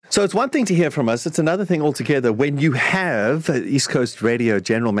So it's one thing to hear from us. It's another thing altogether when you have East Coast Radio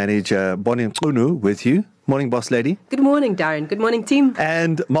General Manager Bonnie Mchunu with you. Morning, boss lady. Good morning, Darren. Good morning, team.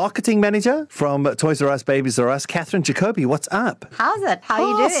 And marketing manager from Toys R Us, Babies R Us, Catherine Jacoby. What's up? How's it? How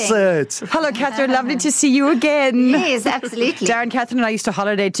are you doing? Hello, Catherine. Lovely to see you again. Yes, absolutely. Darren, Catherine and I used to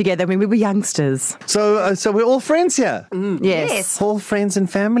holiday together when we were youngsters. So we're all friends here. Yes. All friends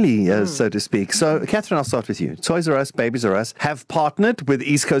and family, so to speak. So, Catherine, I'll start with you. Toys R Us, Babies R Us have partnered with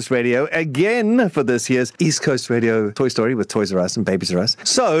East Coast Radio again for this year's East Coast Radio Toy Story with Toys R Us and Babies R Us.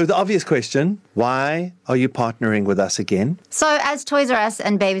 So, the obvious question, why are you partnering with us again? So as Toys R Us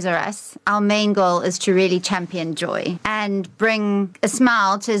and Babies R Us, our main goal is to really champion joy and bring a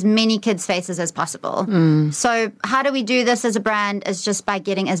smile to as many kids' faces as possible. So how do we do this as a brand is just by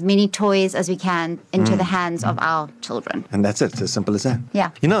getting as many toys as we can into the hands of our children. And that's it, as simple as that.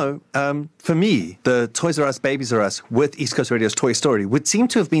 Yeah. You know, for me, the Toys R Us, Babies R Us with East Coast Radio's Toy Story would seem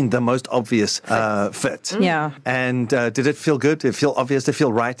to have been the most obvious fit. Yeah. And did it feel good? Did it feel obvious? Did it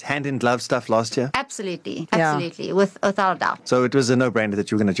feel right? Hand in glove stuff last year? Absolutely, Yeah. without a doubt. So it was a no-brainer that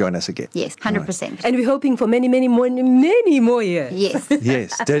you were going to join us again. Yes, 100%. And we're hoping for many more years. Yes.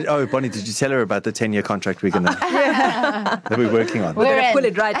 Yes. Bonnie, did you tell her about the 10-year contract we're going to that we're working on? We're going to in. pull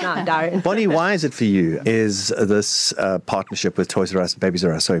it right now, Darren. Bonnie, why is it for you? Is this partnership with Toys R Us and Babies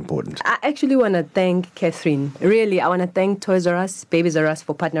R Us so important? I actually want to thank Catherine. Really, I want to thank Toys R Us, Babies R Us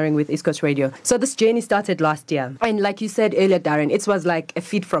for partnering with East Coast Radio. So this journey started last year. And like you said earlier, Darren, it was like a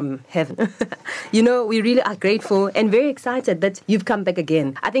feed from heaven. You know, we really are grateful and very excited that you've come back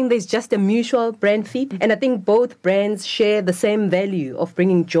again. I think there's just a mutual brand fit. And I think both brands share the same value of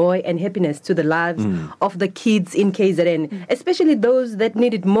bringing joy and happiness to the lives of the kids in KZN, especially those that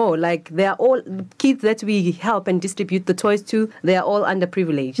need it more. Like they are all kids that we help and distribute the toys to. They are all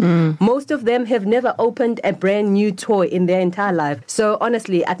underprivileged. Most of them have never opened a brand new toy in their entire life. So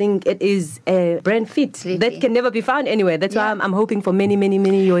honestly, I think it is a brand fit that can never be found anywhere. That's why I'm hoping for many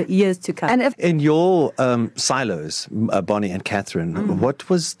years to come. And if In your silos, Bonnie and Catherine, what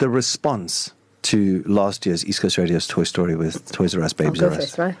was the response to last year's East Coast Radio's Toy Story with Toys R Us, Babies R Us?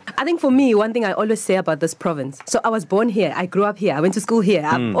 First, right? I think for me, one thing I always say about this province. So I was born here. I grew up here. I went to school here.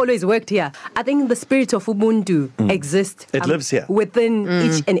 I've always worked here. I think the spirit of Ubuntu exists. It lives here. Within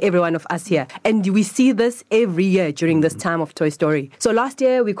each and every one of us here. And we see this every year during this time of Toy Story. So last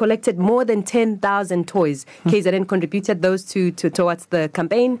year, we collected more than 10,000 toys. KZN contributed those towards the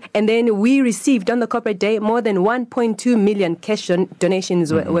campaign. And then we received on the corporate day more than 1.2 million cash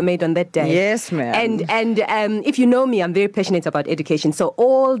donations were made on that day. Yes, ma'am. And if you know me, I'm very passionate about education. So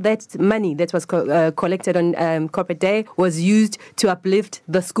all that money that was collected on corporate day was used to uplift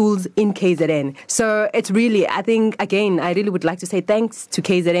the schools in KZN. So it's really, I think, again, I really would like to say thanks to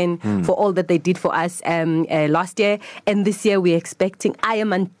KZN for all that they did for us last year. And this year I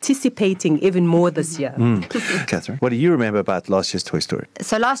am anticipating even more this year. Catherine, what do you remember about last year's Toy Story?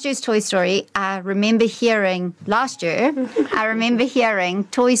 So last year's Toy Story, I remember hearing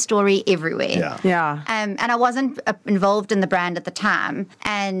Toy Story everywhere. Yeah. And I wasn't involved in the brand at the time.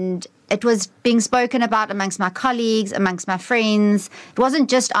 And it was being spoken about amongst my colleagues, amongst my friends. It wasn't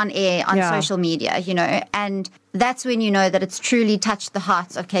just on air, on social media, you know. And that's when you know that it's truly touched the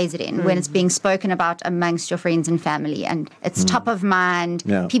hearts of KZN, when it's being spoken about amongst your friends and family. And it's top of mind.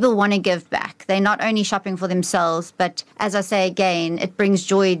 Yeah. People want to give back. They're not only shopping for themselves, but as I say again, it brings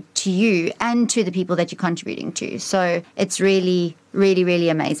joy to you and to the people that you're contributing to. So it's really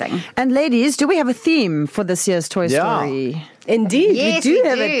amazing. And ladies, do we have a theme for this year's Toy Story? Indeed, Yes, we we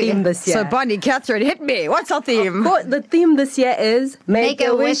have do. a theme this year. So Bonnie, Catherine, hit me. What's our theme? The theme this year is Make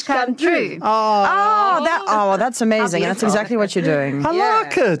a wish come true. That's amazing. That's exactly what you're doing. I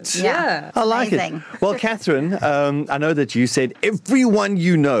like it. Yeah. I like Amazing. it. Well, Catherine, I know that you said everyone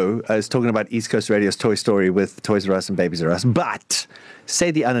you know is talking about East Coast Radio's Toy Story with Toys R Us and Babies R Us, but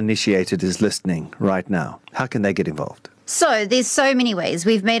say the uninitiated is listening right now. How can they get involved? So there's so many ways.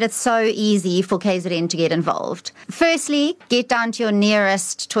 We've made it so easy for KZN to get involved. Firstly, get down to your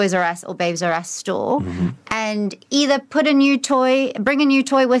nearest Toys R Us or Babies R Us store and either bring a new toy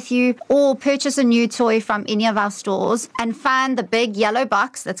with you, or purchase a new toy from any of our stores and find the big yellow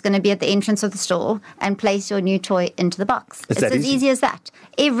box that's going to be at the entrance of the store and place your new toy into the box. It's as easy as that.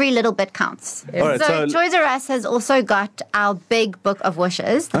 Every little bit counts. All right, so Toys R Us has also got our big book of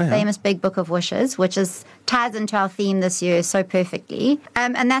wishes, the famous big book of wishes, which is ties into our theme this year so perfectly.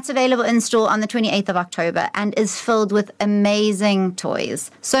 And that's available in store on the 28th of October and is filled with amazing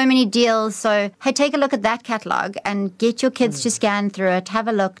toys. So many deals. So, hey, take a look at that catalog and get your kids to scan through it, have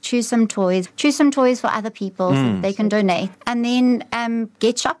a look, choose some toys for other people so that they can donate, and then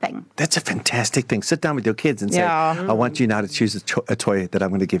get shopping. That's a fantastic thing. Sit down with your kids and say, I want you now to choose a toy that I'm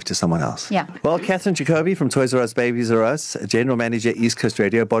going to give to someone else. Yeah. Well, Catherine Jacoby from Toys R Us, Babies R Us, General Manager, East Coast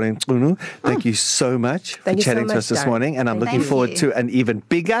Radio, Bonnie Ngunu, thank you so much for chatting to us this morning. And I'm looking forward to an even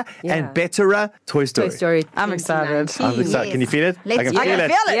bigger and betterer Toy Story. Toy Story. I'm excited. I'm excited. Yes. Can you feel it? Let's I can do feel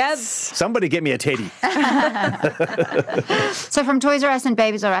it. it. Yes. Somebody get me a teddy. So from Toys R Us and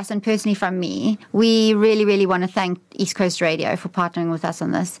Babies R Us, and personally from me, we really, really want to thank East Coast Radio for partnering with us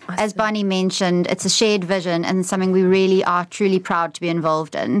on this. Awesome. As Bonnie mentioned, it's a shared vision and something we really are truly proud to be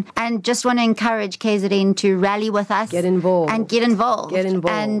involved in. And just want to encourage KZN to rally with us. Get involved. And get involved. Get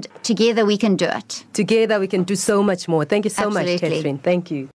involved. And together we can do it. Together we can do so much more. Thank you so much, Absolutely. Catherine. Thank you.